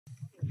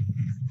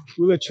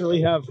We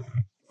literally have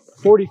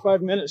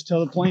 45 minutes till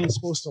the plane's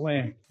supposed to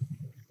land.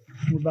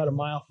 We're about a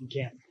mile from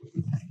camp.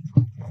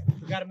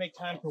 We gotta make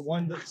time for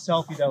one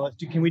selfie though. Let's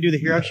do. Can we do the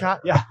hero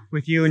shot? Yeah.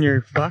 With you and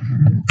your buck?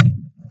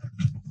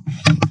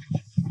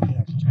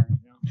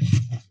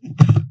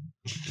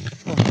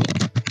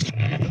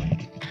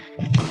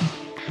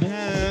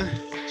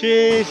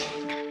 Cheers.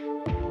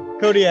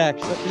 Kodiak.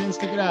 So you didn't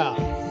stick it out.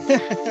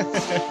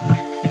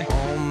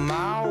 All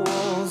my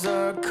walls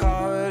are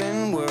covered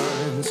in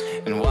words,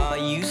 and while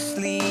you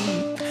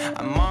sleep,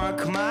 I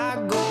mark my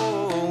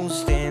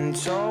goals. Stand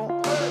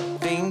tall,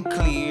 think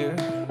clear.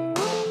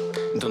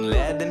 Don't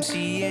let them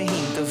see a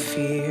hint of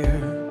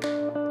fear.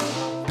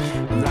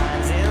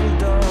 Lines and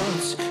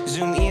dots,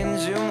 zoom in,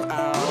 zoom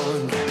out.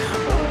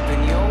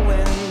 Open your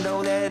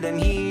window, let them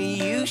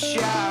hear you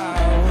shout.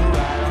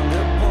 Right on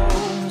the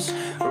post,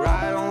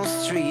 right on the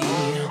street.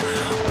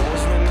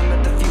 Always remember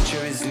the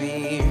future is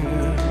near.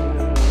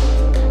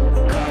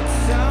 Cut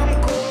some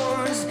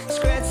cords,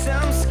 scratch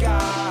some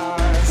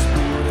scars.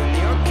 Put on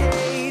your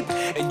cape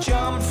and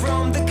jump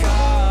from the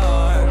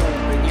car.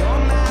 Open your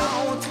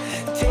mouth,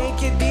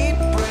 take a deep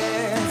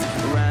breath.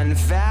 Run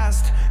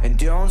fast and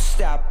don't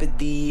stop at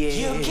the end.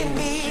 You can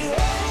be.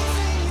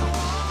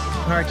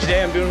 Alright,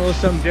 today I'm doing a little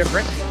something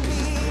different.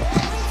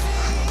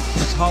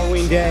 It's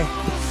Halloween day.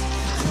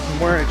 I'm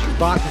wearing a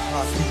Chewbacca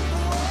costume.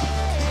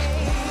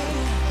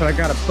 But I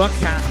got a buck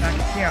hat back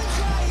at camp.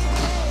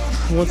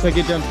 And once I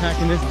get done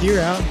packing this deer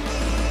out,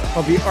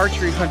 I'll be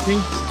archery hunting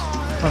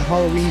on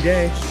Halloween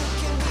day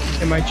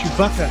in my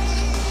Chewbacca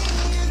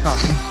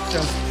costume.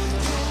 So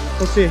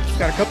we'll see.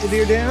 Got a couple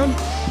deer down.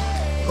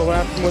 Go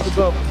after them with a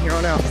bow from here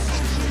on out.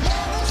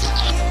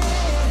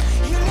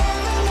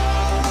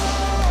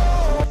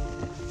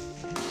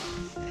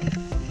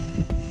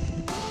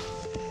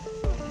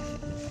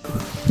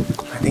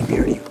 I think they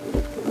already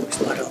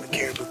spotted all the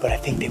caribou, but I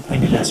think they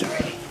pointed us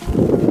already.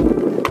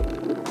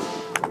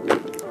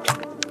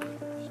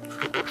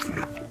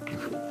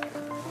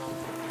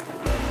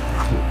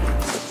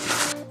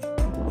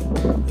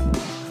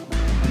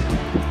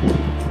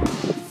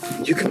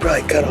 You can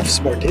probably cut off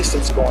some more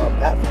distance going up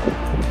that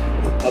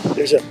far. Up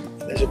there's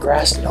a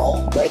grass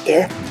knoll right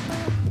there.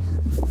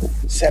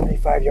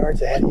 75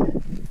 yards ahead of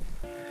you.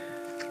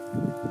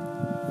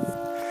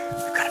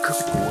 I've got a group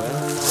of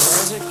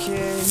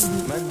deer.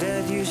 My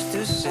dad used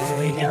to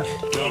say,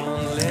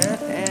 don't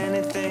let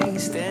anything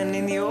stand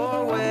in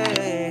your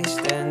way.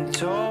 Stand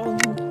tall,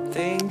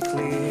 think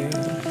clear.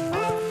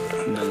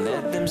 Don't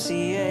let them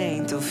see a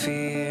hint of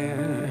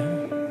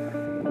fear.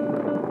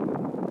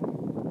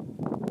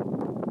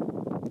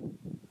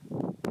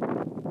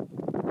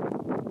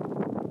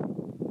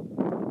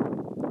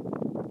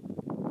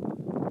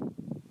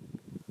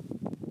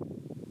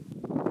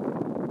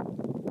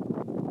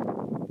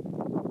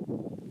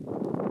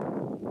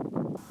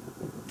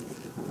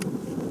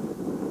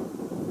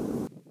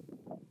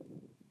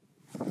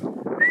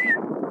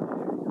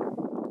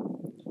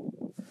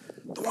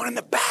 The one in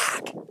the back.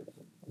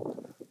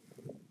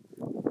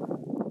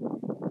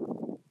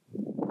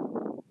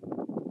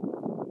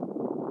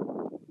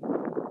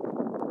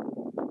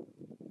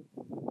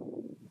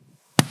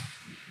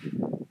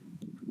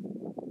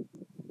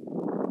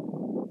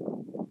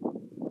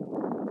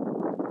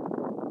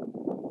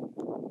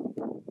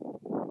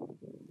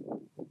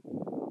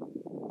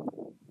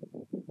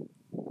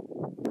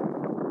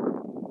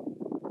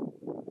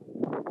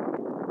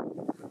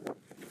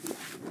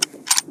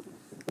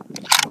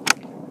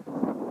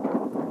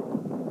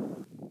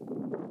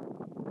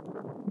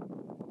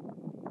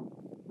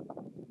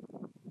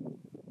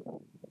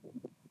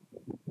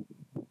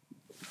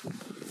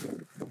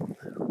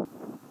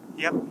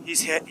 Yep,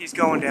 he's hit. He's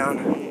going down.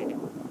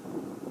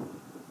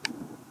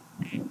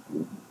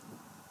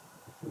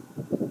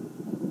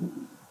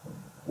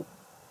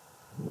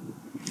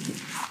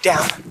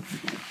 Down.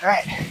 All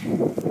right. Here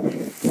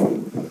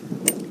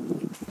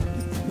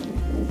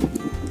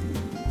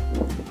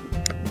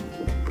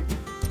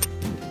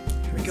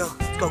we go.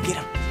 Let's go get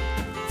him.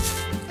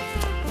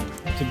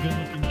 It's a good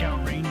looking cow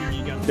reindeer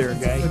you got there,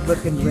 guy. Good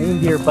looking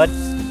reindeer, bud.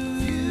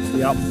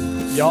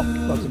 Yep,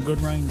 that's a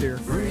good reindeer.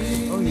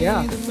 Oh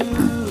yeah.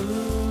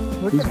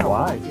 Look He's at how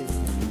wide.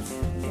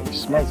 He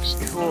smokes.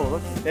 Cool.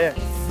 Look at this.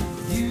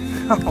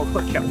 Oh,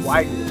 look how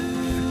wide it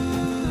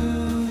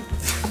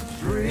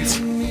is.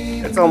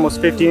 It's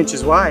almost 50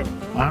 inches wide.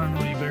 I don't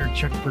know, you better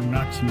check for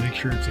nuts and make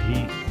sure it's a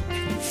heat.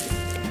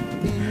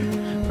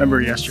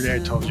 Remember yesterday I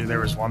told you there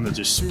was one that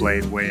just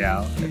splayed way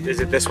out? Is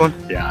it this one?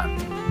 Yeah.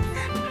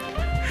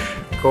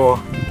 Cool.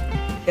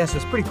 Yeah, so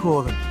it's pretty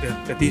cool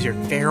that these are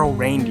feral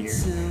reindeer,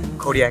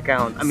 Kodiak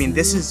Island. I mean,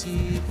 this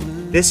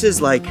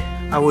is like,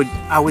 I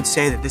would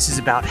say that this is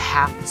about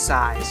half the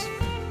size.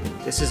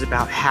 This is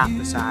about half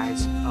the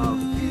size of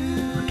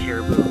a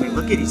caribou. I mean,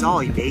 look at, he's all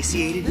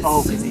emaciated.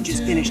 Oh, because they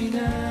just finished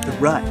the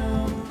rut.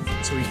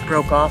 So he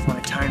broke off on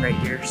a tine right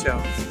here. So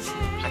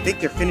I think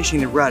they're finishing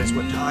the rut is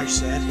what Taj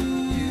said.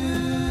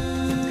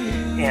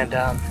 And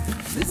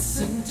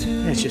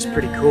it's just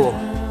pretty cool.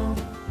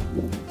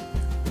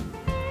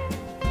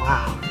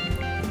 Wow.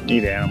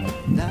 Neat animal.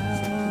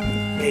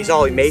 Yeah, he's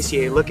all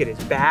emaciated. Look at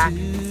his back,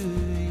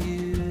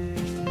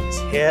 his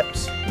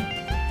hips.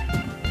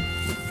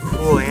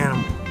 Cool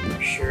animal,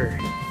 for sure.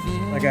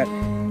 I got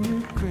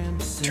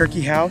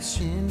turkey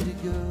house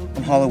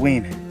on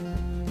Halloween.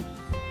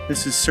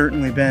 This has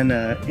certainly been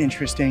an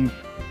interesting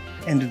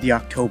end of the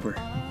October.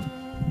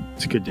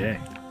 It's a good day.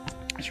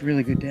 It's a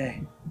really good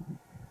day.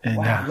 And,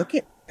 wow, look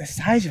at the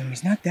size of him.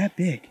 He's not that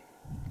big.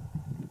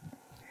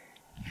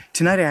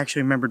 Tonight I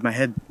actually remembered my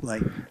head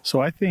like.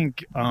 So I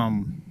think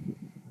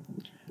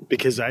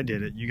because I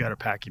did it, you got to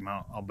pack him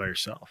out all by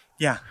yourself.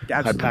 Yeah,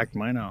 absolutely. I packed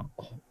mine out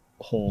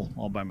whole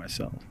all by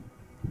myself.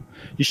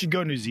 You should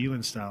go New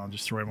Zealand style and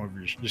just throw him over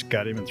your, just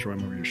gut him and throw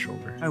him over your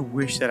shoulder. I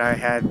wish that I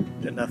had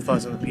enough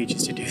fuzz on the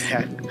peaches to do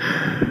that.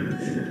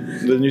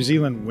 The New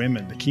Zealand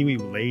women, the Kiwi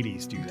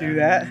ladies do that. Do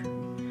that?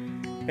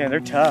 Yeah, they're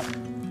tough.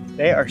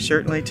 They are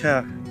certainly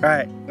tough. All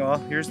right, well,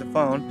 here's the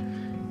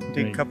phone.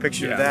 Take a couple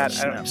pictures of that.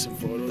 Snap some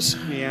photos.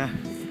 Yeah.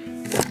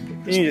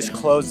 Then you just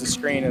close the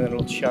screen and then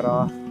it'll shut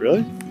off.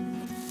 Really?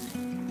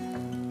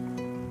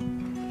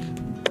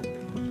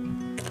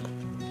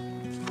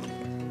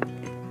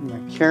 My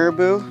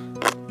caribou.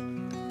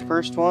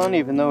 First one,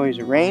 even though he's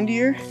a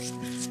reindeer,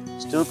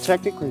 still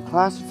technically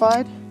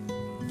classified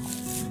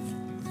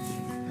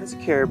as a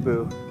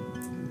caribou.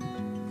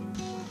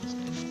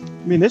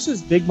 I mean, this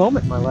is a big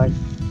moment in my life.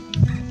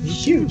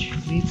 It's huge.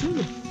 Me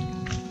too.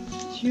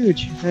 It's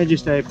huge.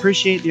 I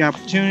appreciate the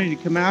opportunity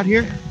to come out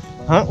here,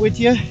 hunt with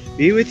you,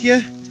 be with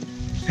you,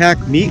 pack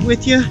meat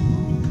with you.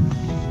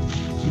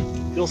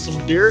 Kill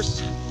some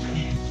deers.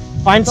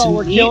 Find That's all some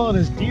we're meat. killing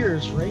is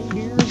deers,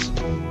 reindeers,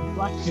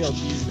 black-tailed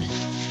deer.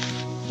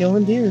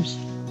 Killing deers.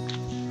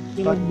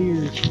 Killing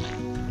deers.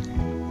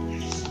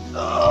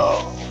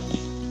 Oh,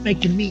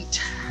 making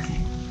meat.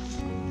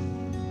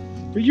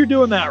 But you're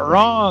doing that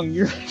wrong.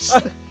 You're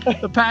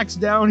the pack's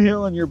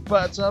downhill and your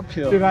butt's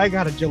uphill. Dude, I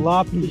got a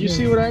jalopy. Did you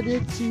see what I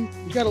did? See,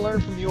 you got to learn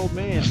from the old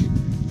man.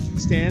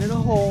 Stand in a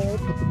hole,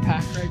 put the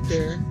pack right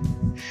there.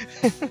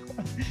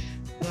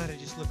 Glad I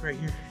just look right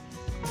here.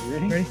 You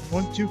ready? Ready?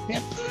 1, 2,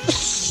 yeah.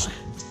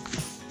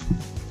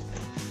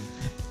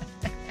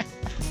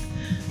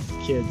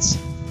 Kids.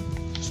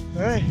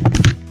 All right.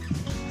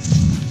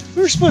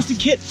 We were supposed to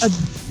get a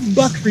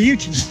buck for you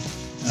tonight.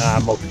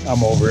 I'm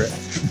over it.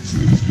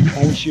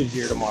 I can shoot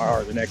deer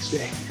tomorrow or the next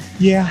day.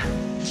 Yeah,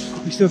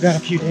 we still got a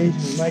few days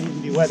and we might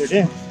even be weathered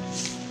in.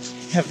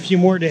 Have a few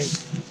more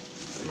days.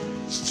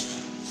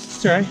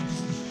 It's all right.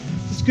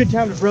 It's a good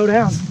time to bro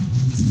down.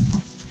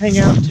 Hang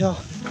out and tell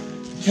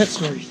pet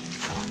stories.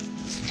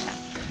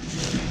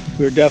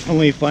 We're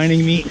definitely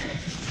finding meat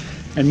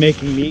and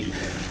making meat.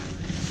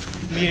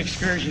 Meat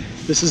excursion.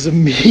 This is a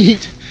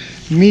meat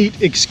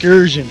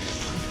excursion.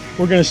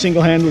 We're gonna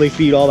single-handedly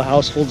feed all the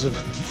households of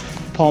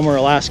Palmer,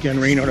 Alaska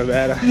and Reno,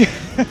 Nevada.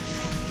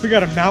 We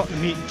got a mountain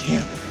meat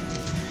camp.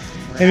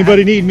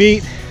 Anybody need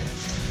meat?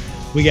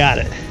 We got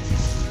it.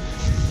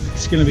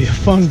 It's gonna be a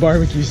fun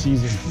barbecue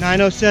season.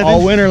 907.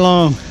 All winter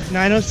long.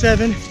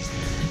 907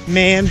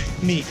 man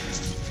meat.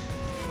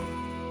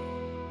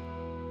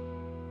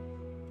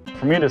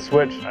 For me to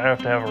switch, I have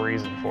to have a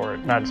reason for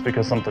it, not just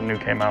because something new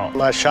came out.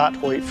 I shot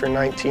Hoyt for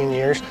 19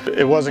 years.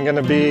 It wasn't going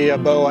to be a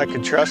bow I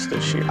could trust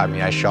this year. I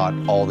mean, I shot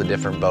all the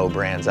different bow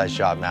brands. I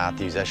shot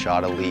Matthews, I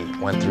shot Elite,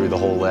 went through the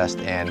whole list,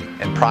 and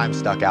Prime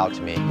stuck out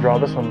to me. Draw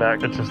this one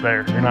back, it's just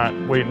there. You're not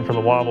waiting for the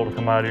wobble to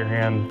come out of your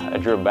hand. I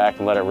drew it back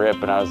and let it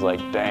rip, and I was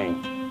like,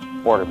 dang,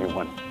 order me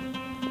one.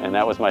 And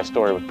that was my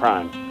story with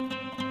Prime.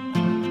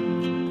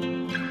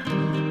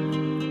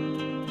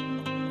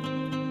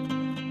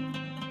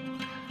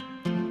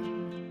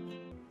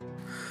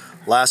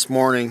 Last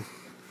morning,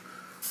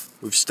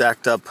 we've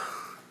stacked up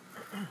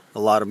a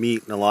lot of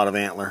meat and a lot of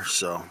antlers,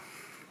 so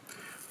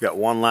we got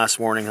one last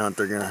morning hunt.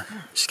 They're gonna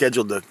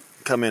scheduled to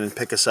come in and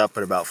pick us up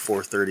at about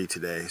 4:30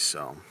 today.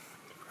 So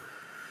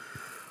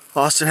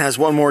Austin has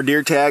one more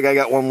deer tag. I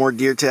got one more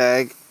deer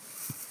tag.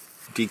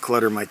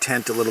 Declutter my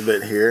tent a little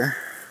bit here.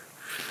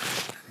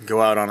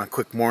 Go out on a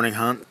quick morning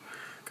hunt.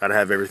 Got to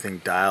have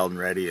everything dialed and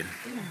ready and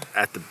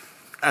at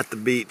the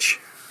beach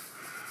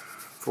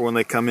for when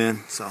they come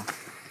in. So.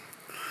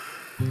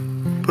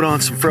 Put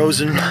on some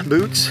frozen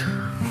boots.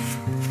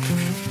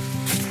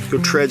 Go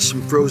tread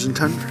some frozen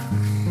tundra.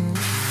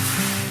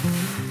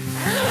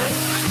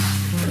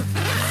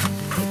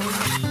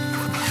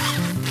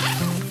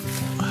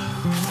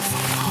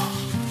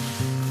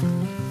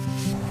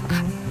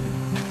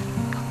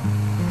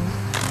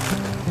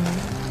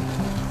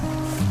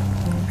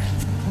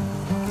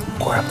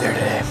 We're up there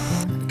today.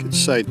 Good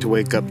sight to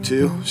wake up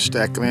to.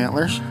 Stack of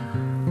antlers.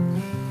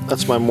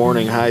 That's my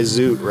morning high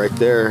zoot right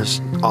there,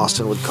 as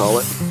Austin would call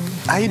it.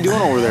 How you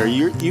doing over there?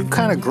 You've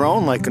kind of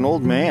grown like an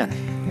old man.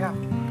 Yeah.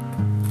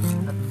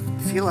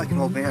 I feel like an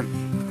old man.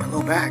 My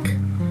low back.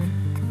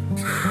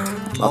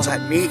 All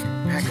that meat.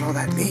 Packing all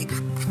that meat. Here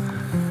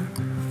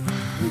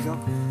you go.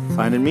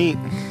 Finding meat.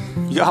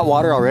 You got hot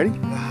water already?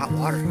 Hot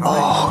water.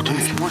 Oh, dude.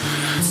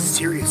 This is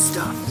serious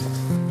stuff.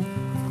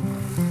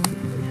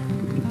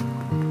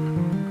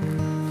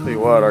 Tell you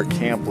what, our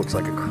camp looks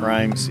like a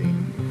crime scene.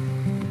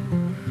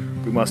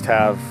 We must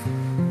have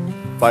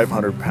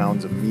 500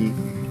 pounds of meat.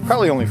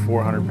 Probably only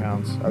 400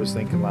 pounds, I was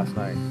thinking last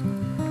night.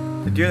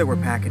 The deer that we're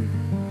packing,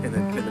 and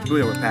the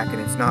food that we're packing,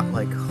 it's not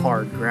like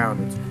hard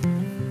ground. It's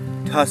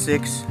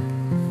tussocks,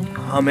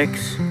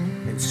 hummocks,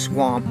 and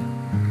swamp.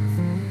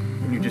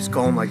 And you're just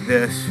going like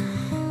this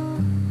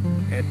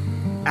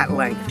at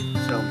length.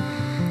 So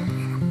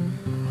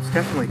it's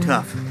definitely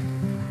tough.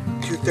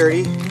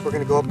 2:30, we're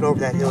gonna go up and over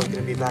that hill. It's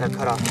gonna be about our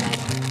cutoff time.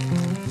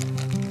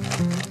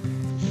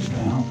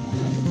 Well,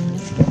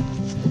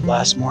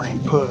 last morning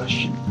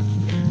push,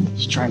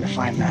 just trying to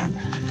find that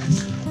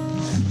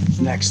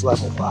next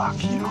level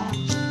buck, you know.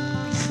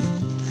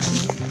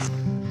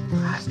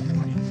 Last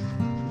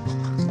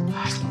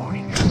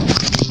morning.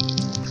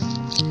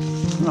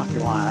 I'm not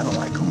gonna lie, I don't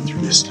like going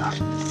through this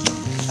stuff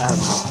at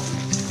all.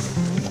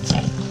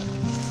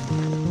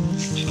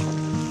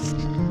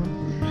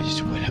 I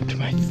just went up to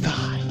my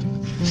thigh.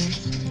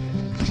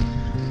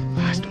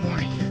 Last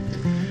morning.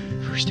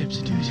 First step's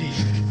a doozy.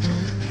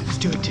 Let's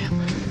do it, Tim.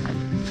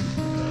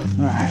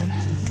 Alright.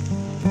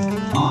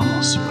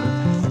 Almost through it.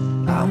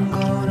 I'm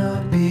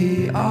gonna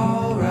be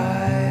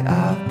alright.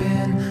 I've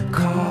been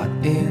caught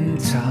in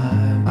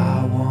time.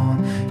 I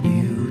want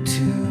you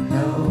to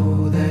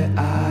know that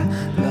I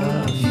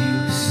love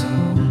you so.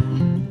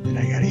 And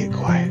I gotta get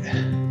quiet.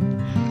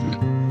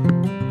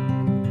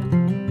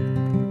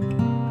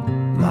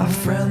 My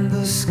friend,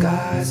 the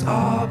skies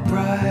are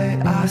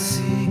bright. I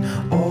see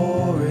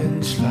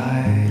orange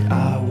light.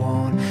 I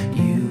want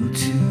you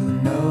to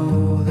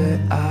know that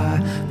I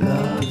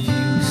love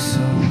you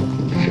so.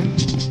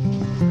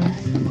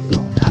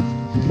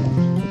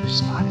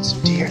 Spotted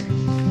some deer.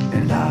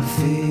 And I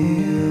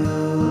feel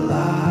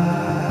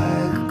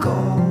like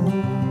gold.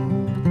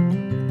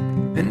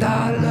 And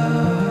I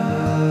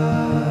love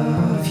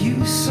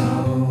you so.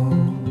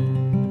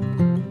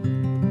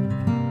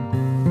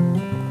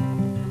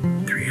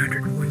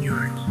 301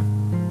 yards.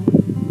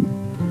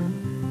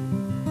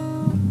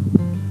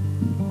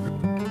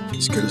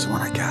 As good as the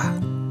one I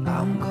got.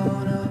 I'm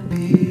gonna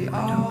be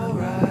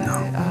alright. No.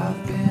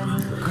 I've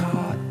been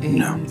caught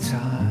in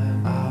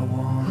time. I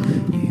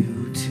want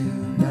you to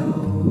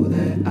know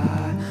that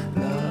I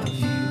love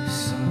you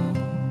so.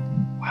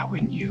 Why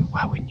wouldn't you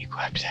go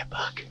after that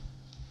buck?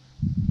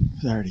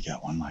 Because I already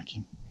got one like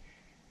him.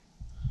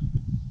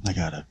 I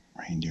got a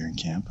reindeer in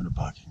camp and a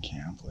buck in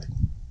camp. Like,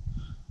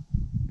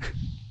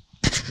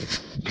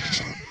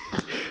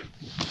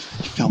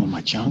 you filming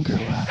my junk or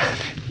what?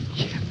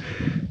 Yeah.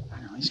 I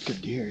know, he's a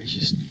good deer. He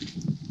just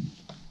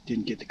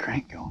didn't get the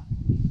crank going.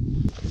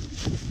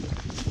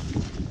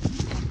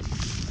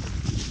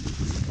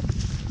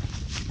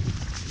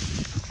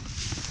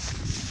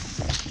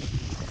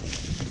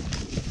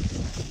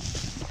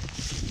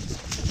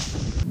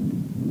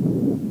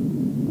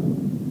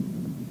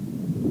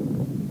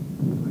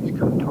 He's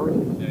coming towards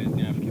us. Yeah, he's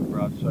gonna have to get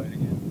broadside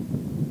again.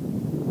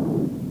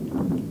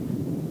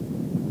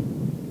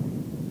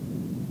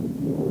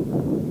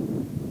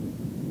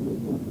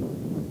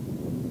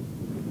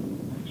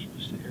 Should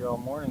we sit here all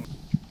morning?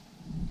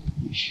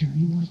 You sure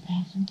you want to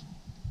pass him?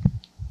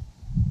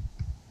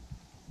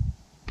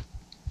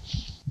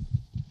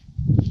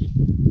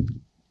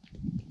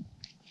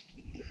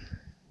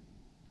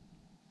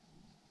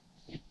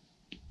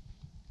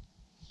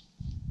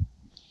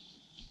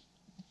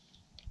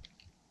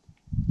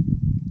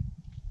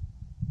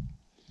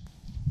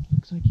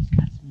 Looks like he's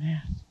got some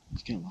mass.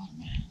 He's got a lot of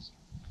mass.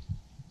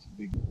 It's a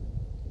big.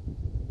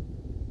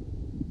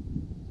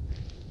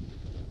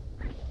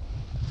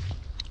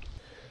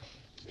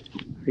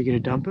 Are you gonna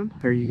dump him?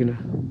 Or are you gonna?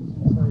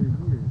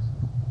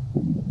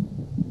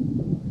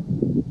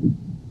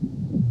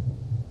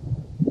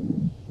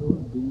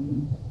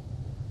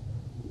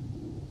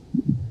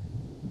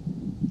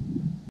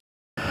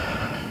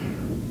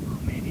 Oh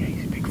man, yeah,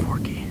 he's a big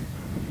forky.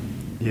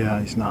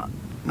 Yeah, he's not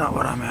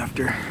what I'm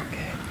after.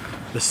 Okay.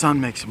 The sun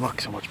makes him look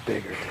so much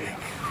bigger too.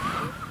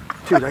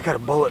 Dude, I got a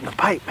bullet in the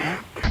pipe,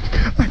 man.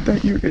 I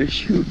thought you were gonna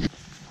shoot.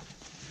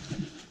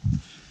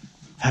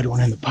 Had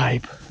one in the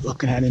pipe,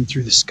 looking at him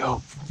through the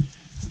scope.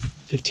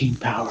 15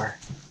 power.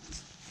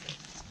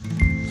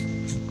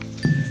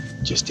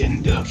 Just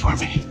didn't do it for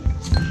me.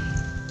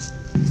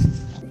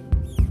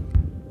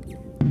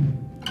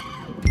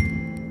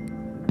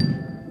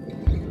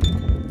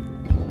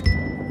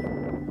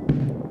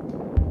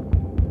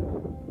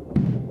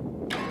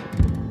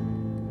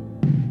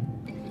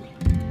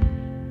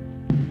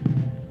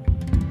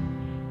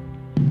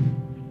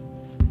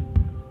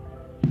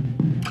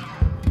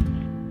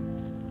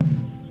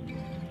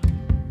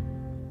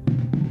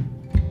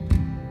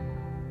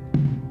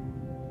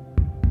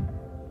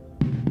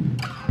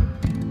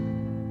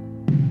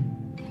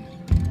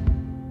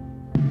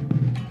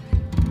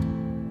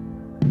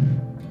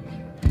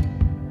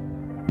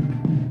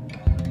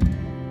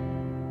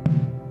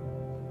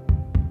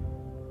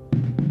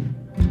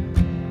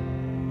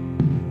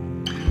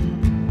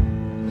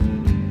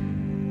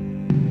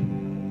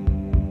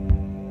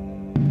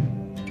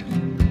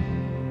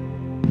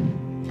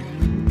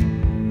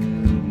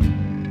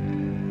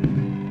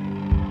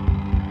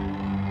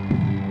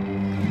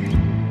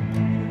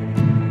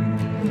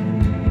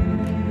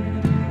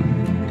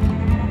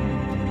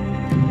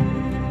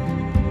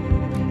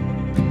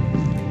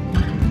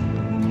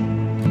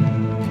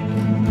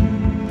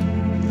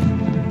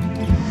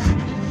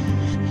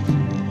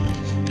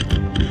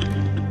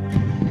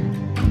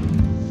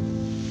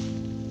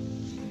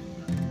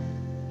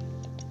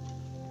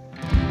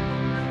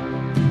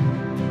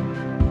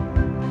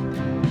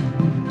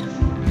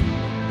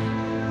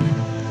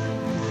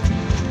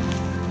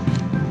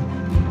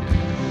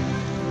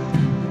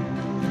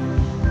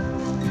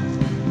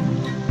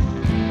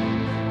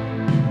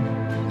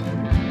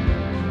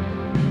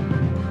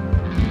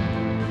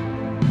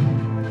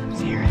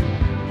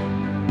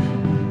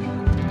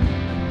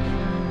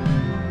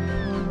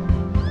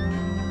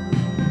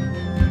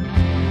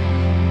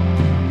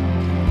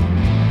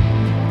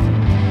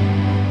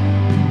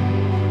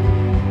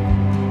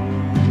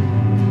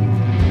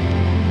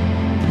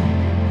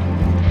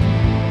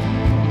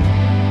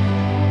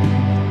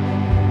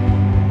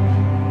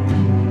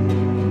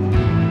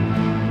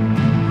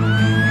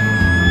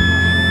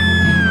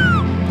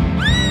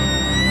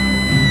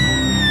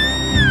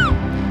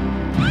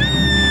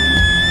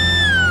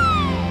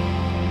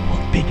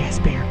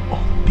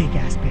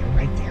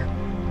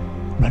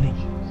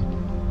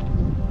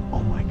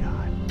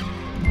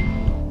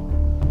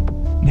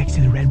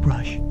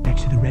 brush,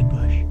 next to the red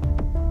bush.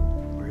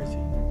 Where is he?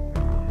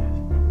 There he is.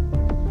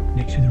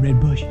 Next to the red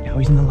bush. Now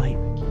he's in the light.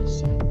 Can't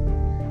see it.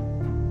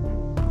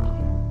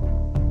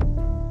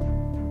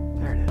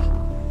 There it is.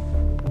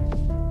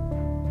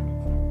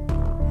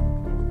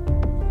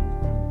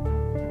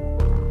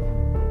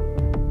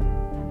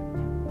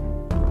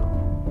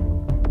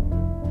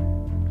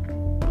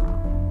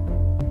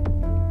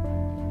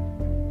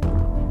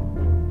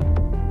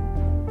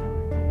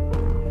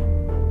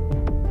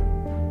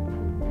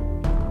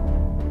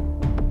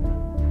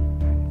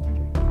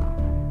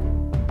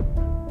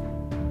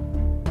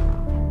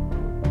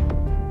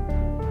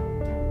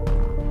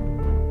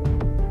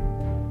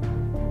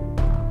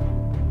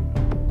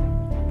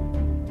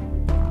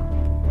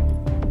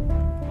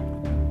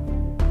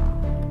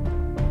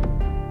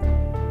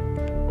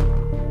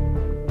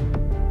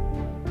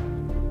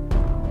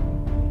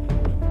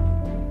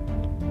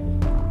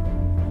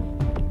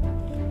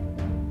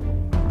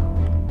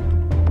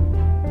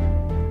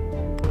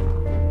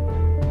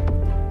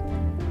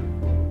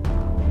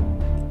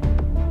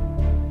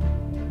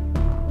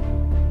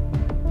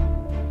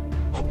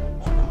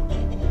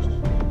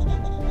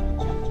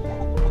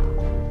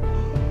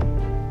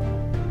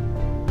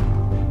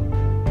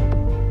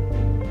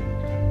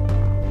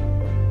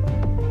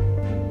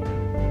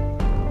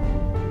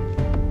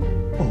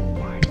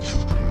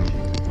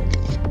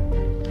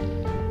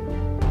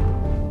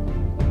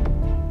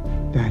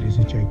 That is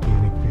a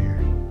gigantic bear.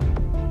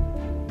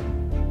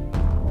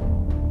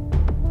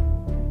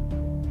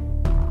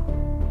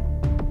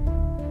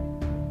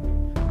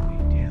 Hey,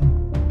 Tim,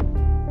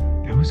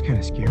 that was kind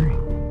of scary.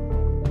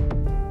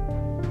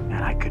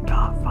 And I could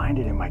not find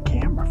it in my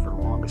camera for the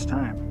longest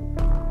time.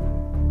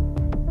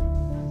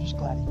 I'm just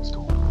glad he was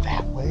going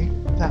that way,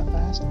 that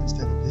fast,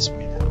 instead of this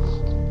way that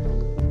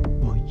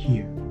Well,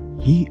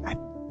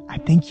 I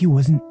think he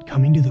wasn't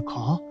coming to the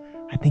call.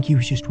 I think he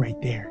was just right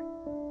there.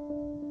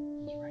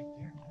 He's right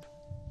there.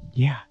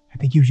 Yeah, I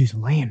think he was just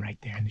laying right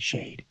there in the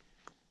shade.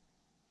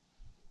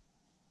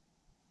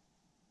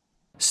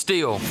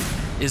 Steel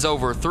is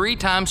over 3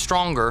 times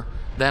stronger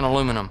than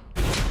aluminum,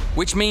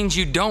 which means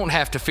you don't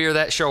have to fear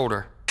that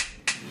shoulder.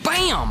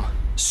 Bam!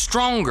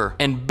 Stronger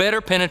and better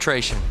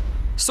penetration.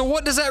 So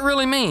what does that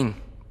really mean?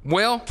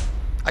 Well,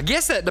 I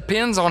guess that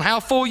depends on how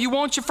full you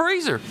want your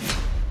freezer.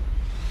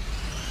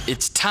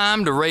 It's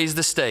time to raise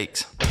the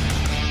stakes.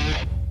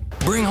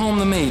 Bring home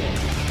the meat.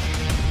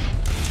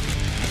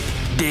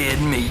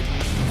 Dead meat.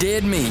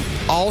 Dead meat.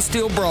 All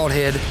steel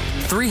broadhead,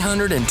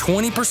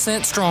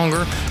 320%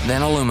 stronger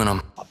than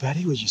aluminum. I'll bet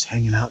he was just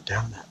hanging out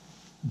down that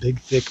big,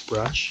 thick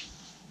brush,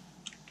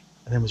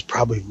 and then was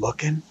probably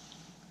looking,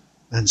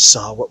 then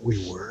saw what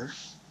we were,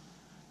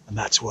 and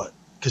that's what,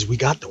 because we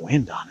got the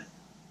wind on it.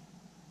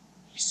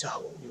 He saw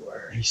what we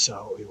were. He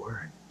saw what we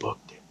were and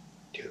booked it.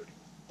 Dude,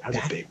 that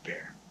was a big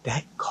bear.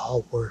 That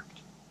call worked.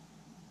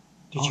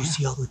 Did you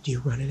see all the deer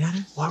running at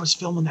us? Well, I was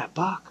filming that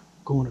buck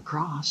going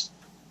across,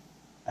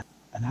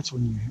 and that's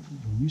when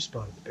you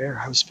spotted the bear.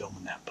 I was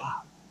filming that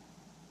buck.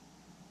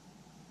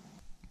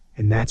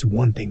 And that's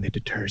one thing that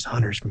deters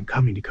hunters from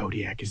coming to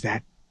Kodiak, is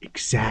that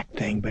exact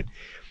thing. But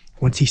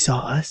once he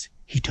saw us,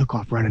 he took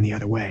off running the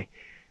other way.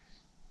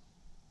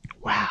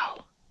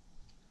 Wow.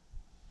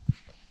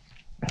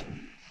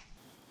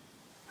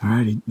 All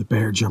right, the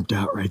bear jumped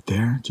out right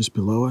there, just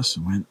below us,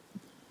 and went.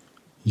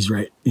 He's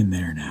right in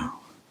there now.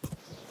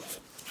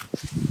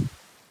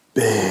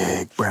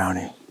 Big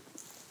brownie.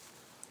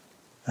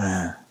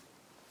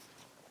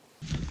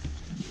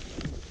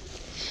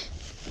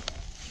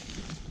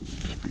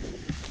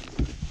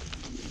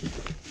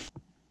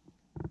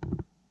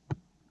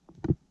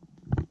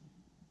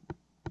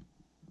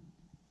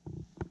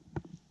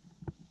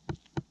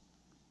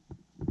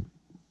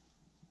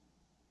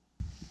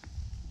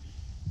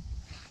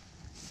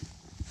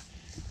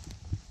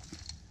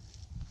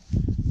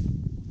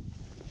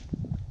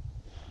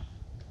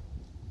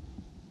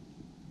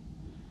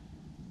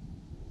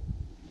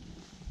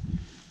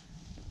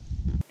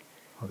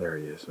 Oh, there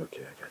he is.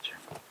 Okay, I got you.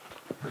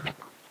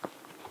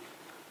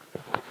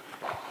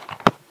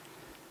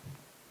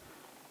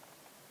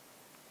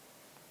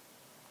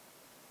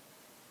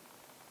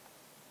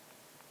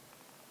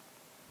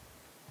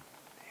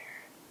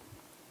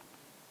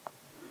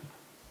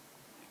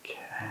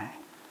 Okay.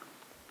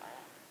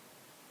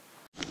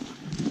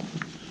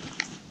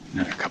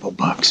 Another couple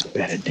bucks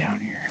bedded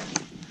down here.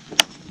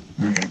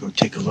 We're gonna go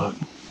take a look.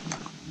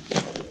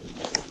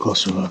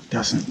 Closer look.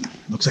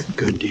 Looks like a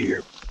good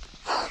deer.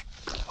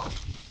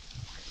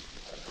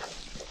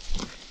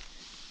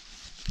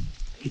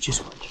 He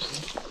just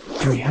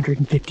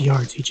 350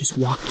 yards. He just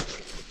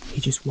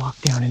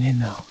walked down and in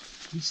though.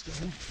 He's still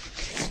there.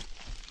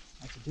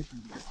 That's a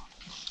different deer.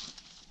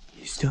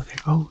 He's still there.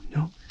 Oh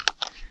no.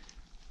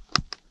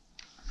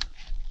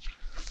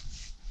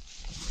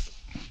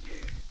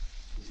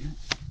 Isn't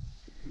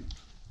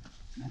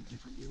that a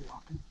different deer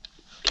walking?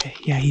 Okay,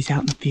 yeah, he's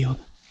out in the field.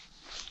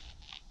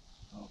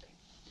 Okay.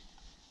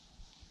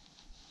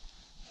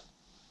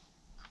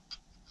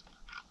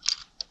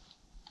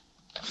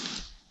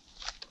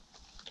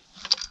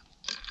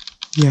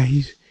 Yeah,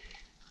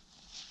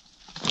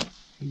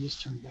 He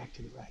just turned back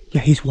to the right.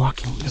 Yeah, he's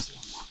walking.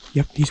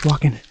 Yep, he's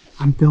walking.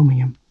 I'm filming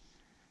him.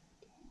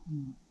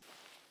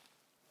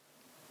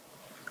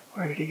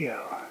 Where did he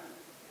go?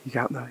 He's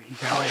out there.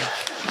 He's out there.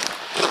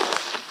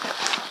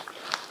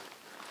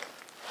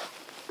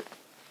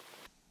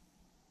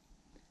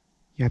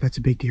 Yeah, that's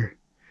a big deer.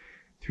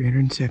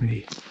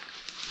 370.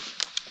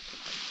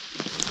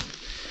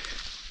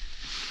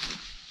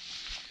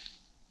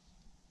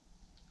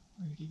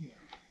 Where did he go?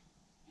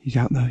 He's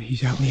out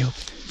in the open.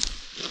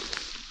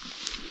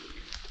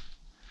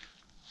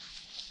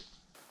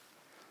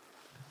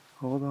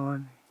 Hold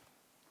on.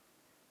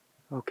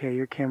 Okay,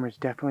 your camera's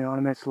definitely on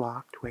him. It's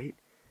locked. Wait.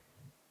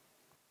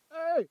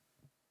 Hey!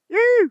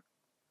 You!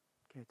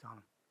 Okay, it's on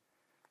him.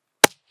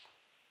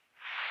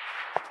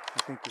 I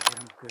think you hit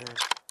him good.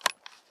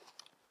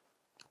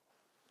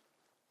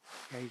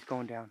 Yeah, he's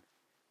going down.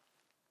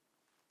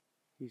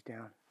 He's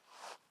down.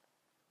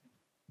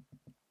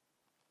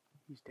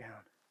 He's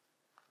down.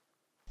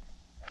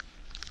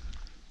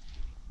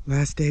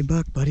 Last day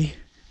buck, buddy.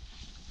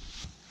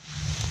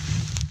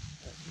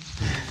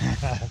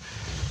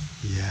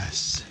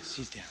 Yes.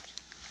 He's down.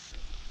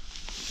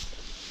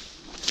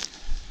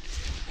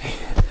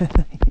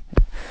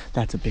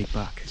 That's a big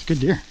buck. It's a good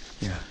deer.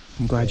 Yeah,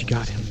 I'm glad you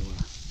got him.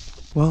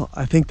 Well,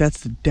 I think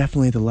that's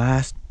definitely the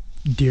last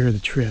deer of the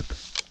trip.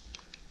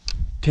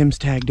 Tim's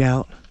tagged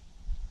out,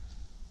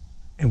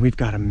 and we've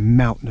got a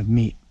mountain of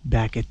meat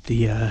back at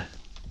the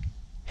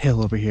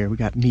hill over here. We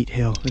got Meat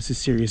Hill. This is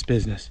serious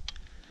business.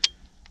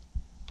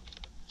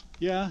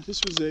 Yeah,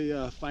 this was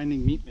a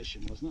finding meat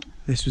mission, wasn't it?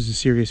 This was a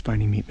serious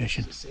finding meat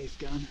mission. It's a safe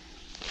gun.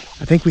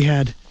 I think we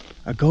had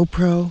a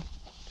GoPro,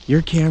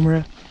 your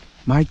camera,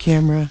 my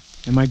camera,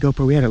 and my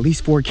GoPro. We had at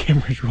least 4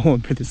 cameras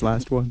rolling for this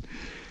last one.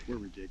 We're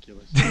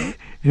ridiculous. And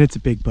it's a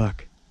big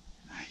buck.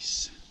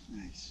 Nice,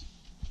 nice.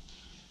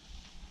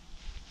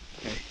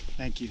 Okay,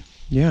 thank you.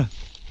 Yeah,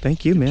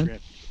 thank you, Good man.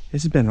 trip.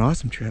 This has been an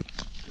awesome trip.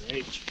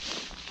 Great.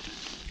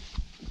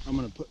 I'm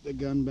gonna put the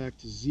gun back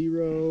to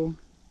 0.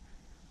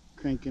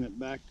 Cranking it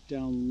back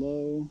down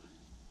low,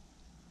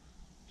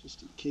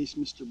 just in case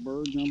Mr.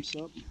 Burr jumps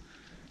up.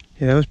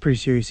 Yeah, that was pretty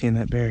serious seeing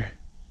that bear.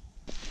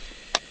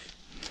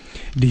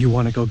 Do you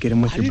want to go get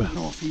him with your bow? I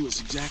didn't know if he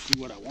was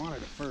exactly what I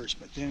wanted at first,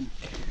 but then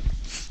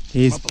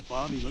he's up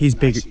above, he's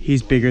bigger.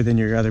 He's bigger than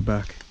your other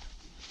buck.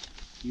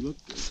 He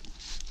looked good.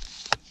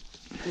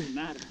 Doesn't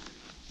matter.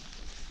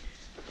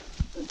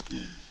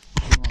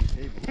 Wrong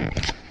table.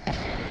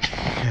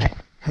 Okay.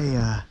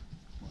 Hey,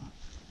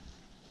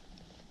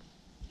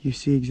 you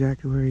see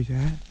exactly where he's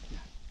at?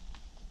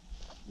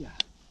 Yeah.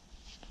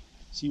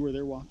 See where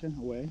they're walking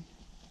away?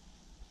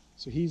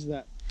 So he's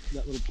that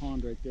little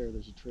pond right there.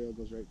 There's a trail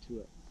goes right to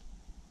it.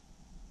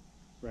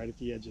 Right at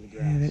the edge of the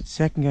grass. Yeah, that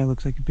second guy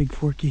looks like a big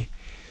forky.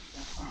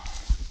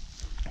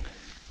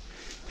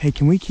 Hey,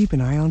 can we keep an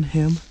eye on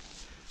him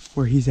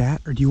where he's at?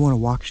 Or do you want to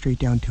walk straight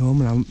down to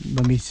him and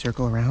let me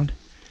circle around?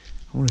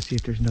 I want to see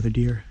if there's another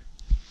deer.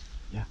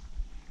 Yeah.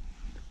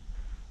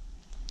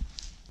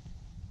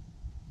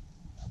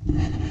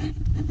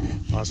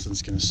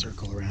 Austin's gonna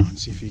circle around and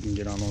see if he can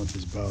get on one with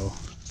his bow.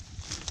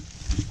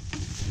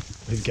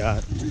 We've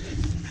got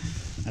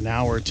an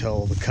hour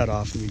till the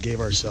cutoff, and we gave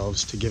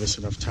ourselves to give us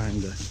enough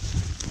time to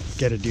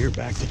get a deer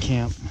back to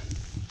camp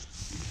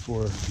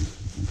before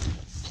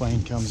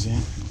plane comes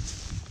in.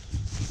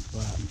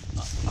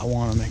 But I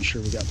want to make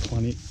sure we got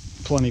plenty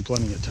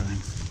of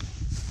time.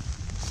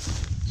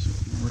 So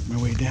I'm gonna work my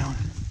way down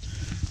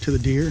to the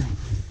deer,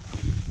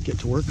 get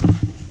to work.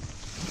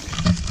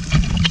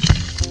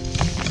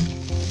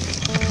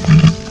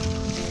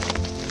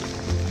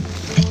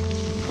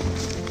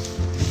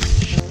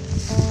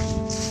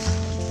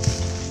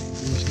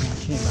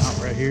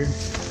 Right here,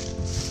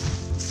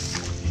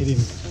 hit him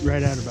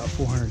right at about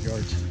 400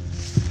 yards.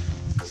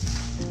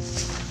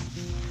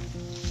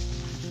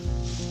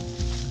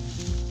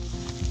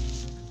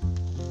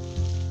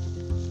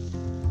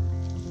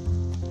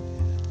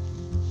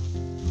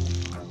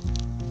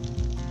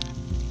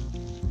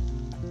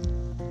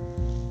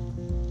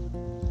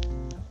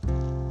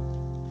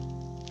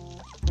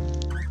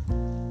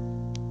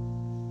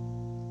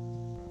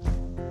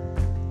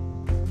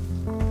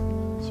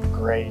 It's a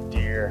great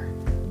deer.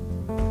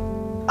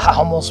 I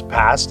almost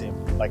passed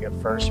him, like at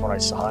first when I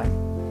saw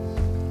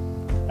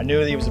him. I knew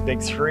that he was a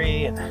big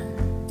 3,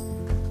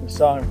 and we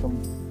saw him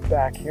from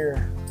back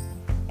here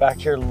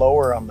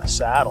lower on the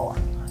saddle.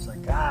 I was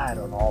like, I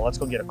don't know, let's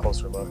go get a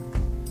closer look.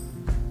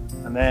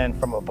 And then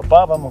from up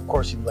above him, of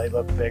course, he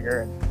looked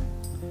bigger.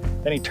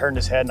 And then he turned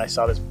his head and I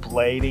saw this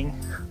blading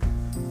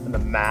and the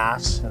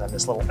mass and then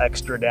this little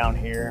extra down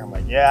here. I'm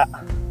like, yeah,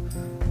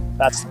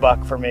 that's the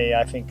buck for me.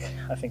 I think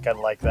I'd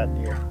like that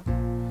deer.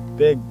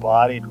 Big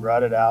bodied,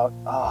 rutted out.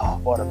 Oh,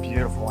 what a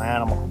beautiful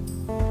animal.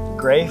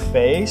 Gray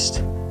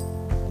faced.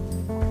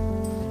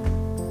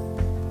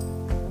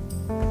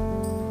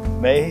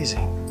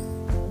 Amazing.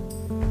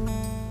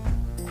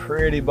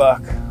 Pretty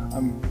buck.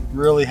 I'm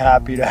really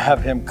happy to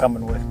have him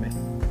coming with me.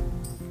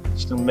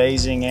 Just an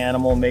amazing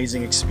animal,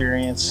 amazing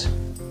experience.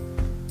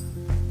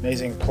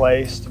 Amazing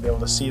place to be able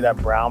to see that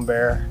brown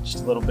bear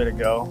just a little bit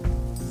ago,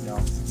 you know,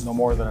 no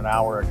more than an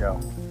hour ago.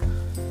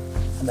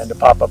 And then to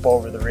pop up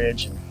over the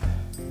ridge and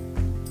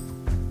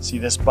see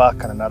this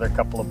buck and another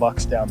couple of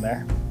bucks down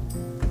there.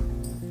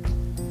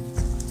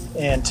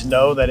 And to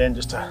know that in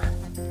just a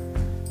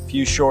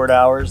few short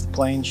hours, the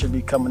plane should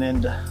be coming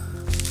in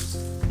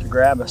to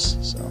grab us.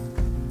 So,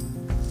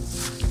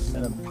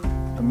 been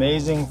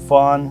amazing,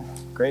 fun,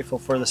 grateful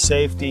for the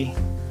safety,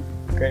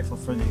 grateful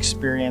for the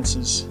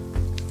experiences,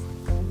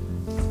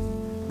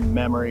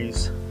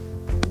 memories,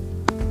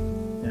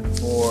 and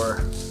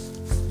for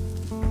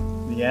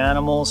the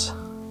animals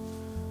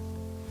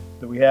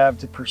that we have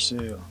to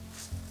pursue.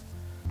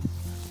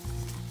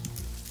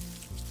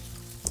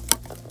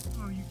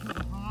 Oh, you killed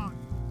a hog.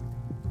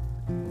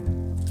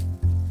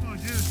 Oh,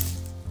 dude,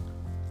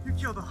 you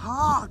killed a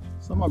hog.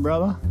 So, my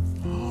brother.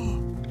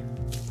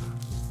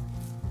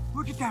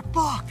 Look at that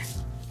buck.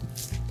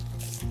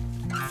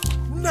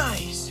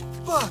 Nice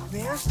buck,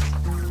 man.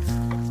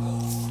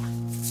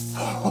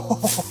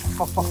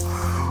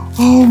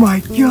 Oh my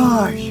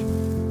gosh.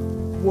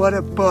 What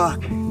a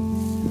buck.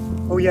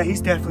 Oh yeah,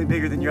 he's definitely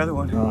bigger than your other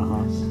one.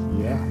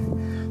 Yeah.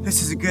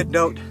 This is a good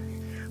note.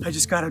 I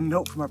just got a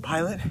note from our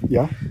pilot.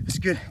 Yeah? It's a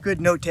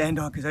good note to end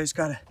on because I just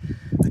got a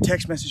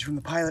text message from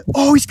the pilot.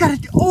 Oh, he's got a,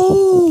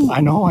 oh!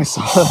 I know, I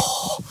saw it.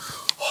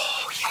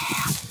 Oh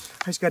yeah.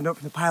 I just got a note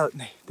from the pilot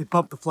and they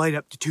bumped the flight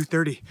up to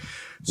 2:30.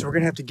 So we're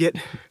gonna have to get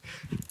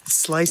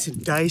slice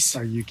and dice.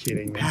 Are you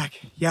kidding me?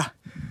 Pack. Yeah.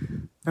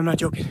 I'm not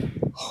joking.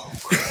 Oh,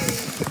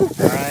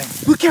 all right.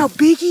 Look how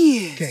big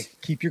he is. Okay,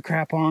 keep your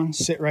crap on.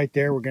 Sit right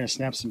there. We're gonna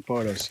snap some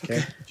photos,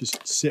 okay?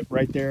 Just sit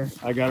right there.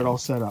 I got it all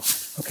set up.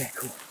 Okay,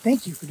 cool.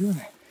 Thank you for doing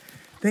that.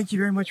 Thank you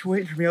very much for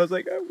waiting for me. I was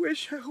like, I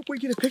hope we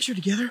get a picture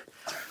together.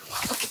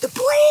 Oh, look at the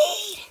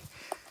blade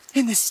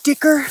and the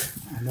sticker.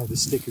 I know the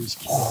stickers.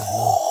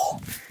 Oh,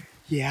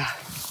 yeah.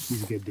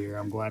 He's a good deer.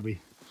 I'm glad we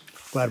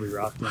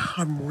rocked him.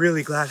 I'm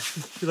really glad.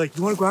 You're like,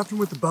 you want to go after him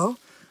with the bow?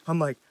 I'm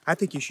like, I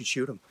think you should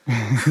shoot him.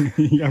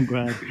 Yeah, I'm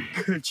glad.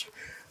 Good.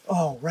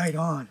 Oh, right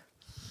on.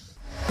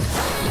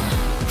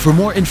 For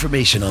more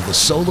information on the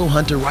Solo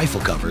Hunter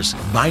rifle covers,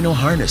 vinyl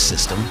harness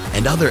system,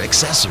 and other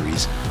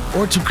accessories,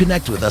 or to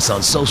connect with us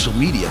on social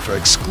media for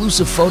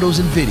exclusive photos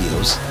and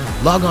videos,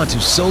 log on to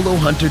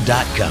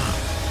solohunter.com.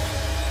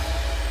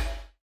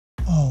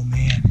 Oh,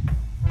 man.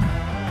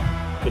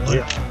 Good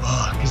deer.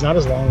 He's not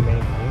as long,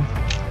 man.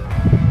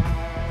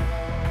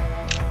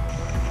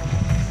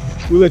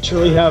 We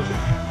literally have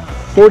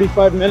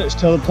 45 minutes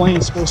till the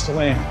plane's supposed to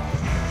land.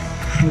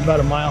 We're about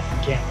a mile from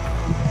camp.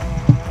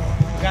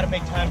 We gotta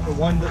make time for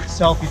one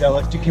selfie though.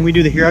 Can we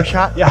do the hero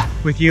shot? Yeah.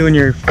 With you and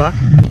your buck?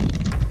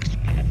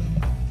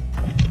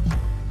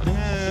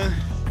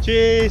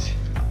 Cheese.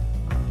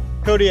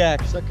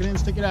 Kodiak. Suck it in,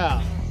 stick it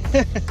out.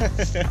 Hey,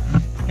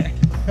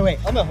 wait,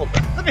 I'm gonna hold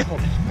it. Let me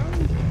hold it.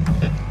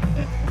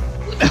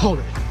 Let me hold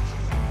it.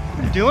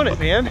 I'm doing it,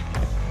 man. I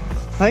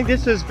think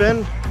this has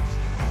been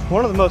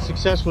one of the most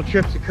successful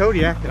trips to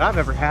Kodiak that I've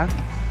ever had.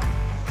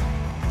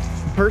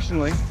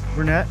 Personally,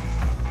 Burnett.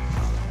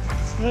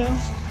 Well,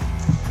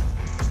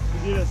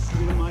 you did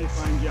a mighty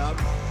fine job.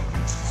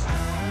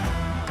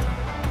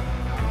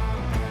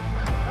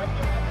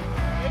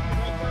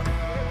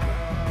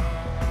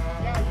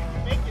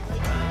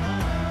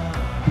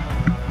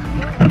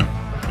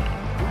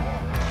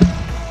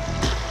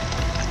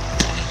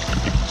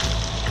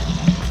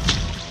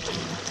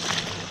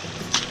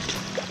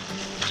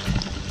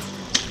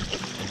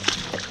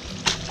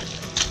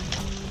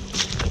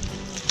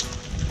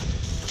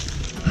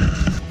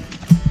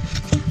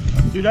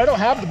 Dude, I don't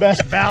have the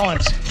best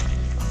balance.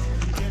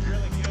 You did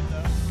really good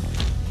though.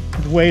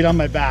 With weight on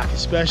my back,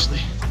 especially.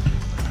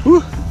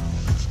 Whew.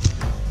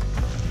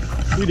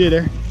 We did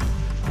her.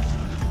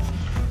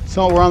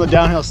 So we're on the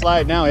downhill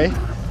slide now, eh?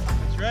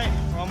 That's right.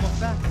 We're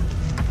almost back.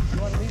 You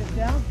want to lead us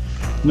down?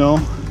 No.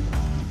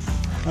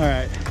 All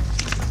right.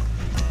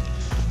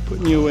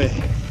 Putting you away.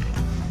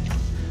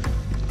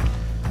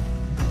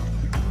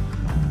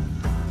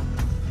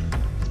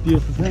 It's a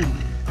beautiful thing.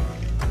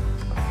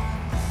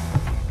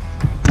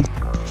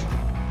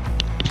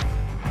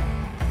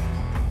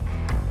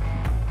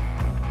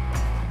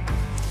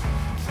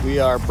 We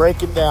are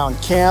breaking down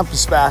camp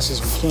as fast as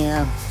we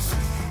can.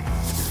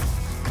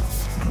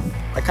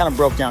 I kind of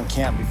broke down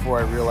camp before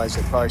I realized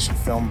I probably should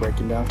film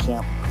breaking down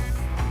camp.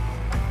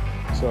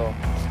 So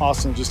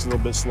Austin's just a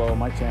little bit slow.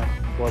 My camp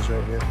was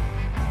right here.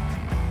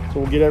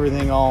 So we'll get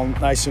everything all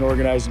nice and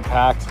organized and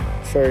packed,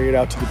 ferry it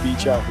out to the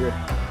beach out here.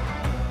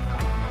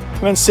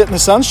 And then sit in the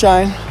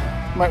sunshine.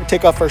 Might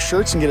take off our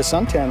shirts and get a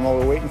suntan while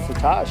we're waiting for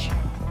Taj. You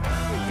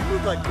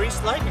move like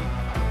greased lightning.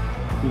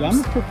 Dude, I'm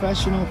a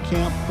professional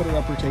camp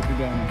put-it-upper taker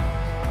downer.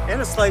 And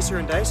a slicer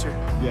and dicer.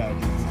 Yeah,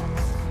 dude.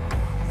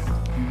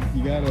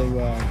 You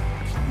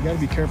gotta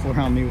be careful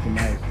around me with a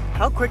knife.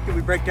 How quick did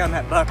we break down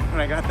that buck when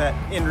I got that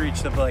in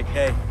reach of like,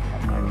 hey,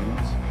 9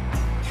 minutes.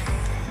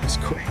 It's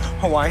quick.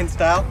 Hawaiian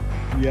style?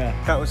 Yeah.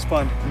 That was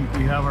fun.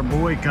 We have our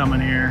boy coming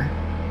here.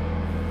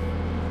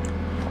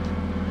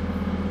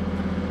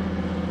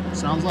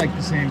 Sounds like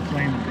the same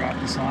plane that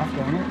dropped us off,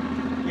 don't it?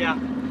 Yeah.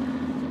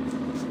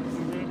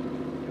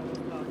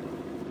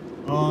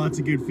 Oh, that's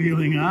a good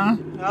feeling, huh?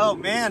 Oh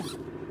man,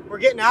 we're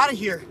getting out of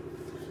here.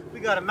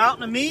 We got a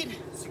mountain of meat,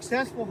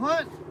 successful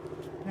hunt.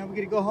 Now we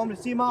get to go home to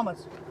see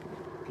mamas.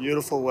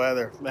 Beautiful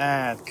weather,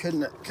 man.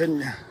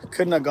 Couldn't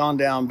have gone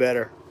down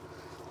better.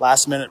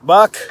 Last minute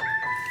buck.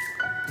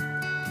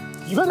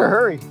 You better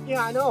hurry.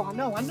 Yeah, I know.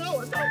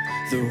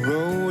 The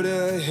road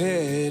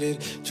ahead,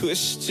 it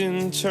twists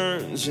and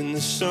turns, and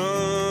the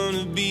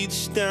sun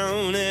beats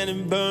down and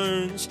it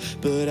burns.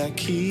 But I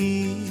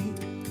keep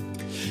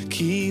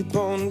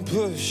on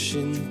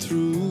pushing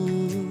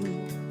through.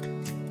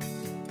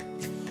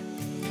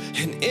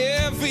 And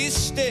every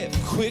step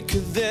quicker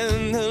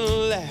than the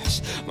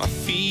last, my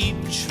feet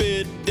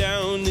tread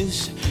down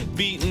this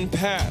beaten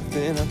path,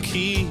 and I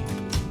keep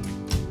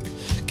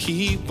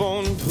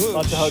on pushing.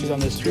 Lots of hugs on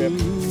this trip.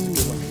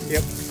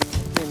 Yep.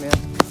 Hey man.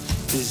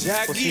 We'll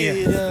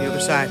see you on the other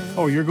side.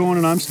 Oh, you're going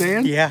and I'm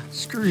staying? Yeah.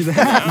 Screw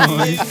that.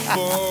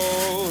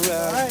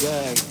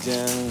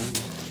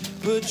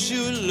 But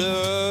your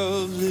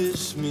love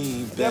lifts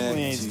me back.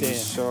 Definitely ain't to staying.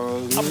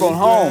 solid I'm going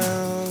home.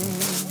 ground.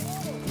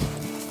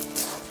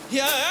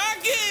 Yeah, I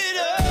get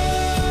up.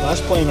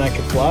 Last plane I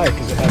could fly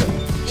because it had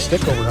a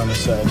stick over on the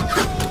side.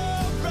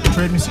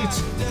 Trade me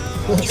seats.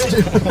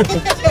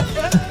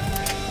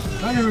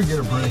 I never get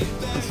a break.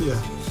 Yeah.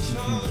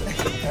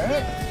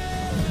 Alright.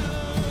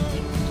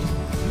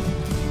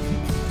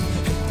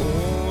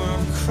 Oh,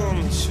 I've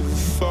come too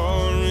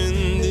far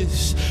in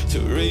this to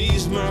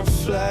raise my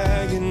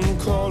flag and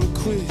call it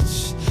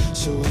quits.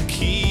 So I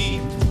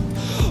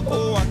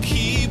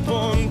keep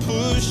on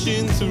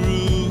pushing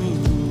through.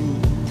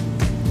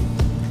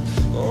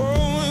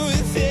 Oh,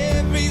 with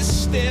every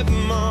step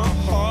my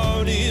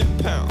heart it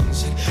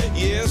pounds.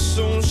 Yes,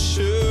 so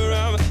sure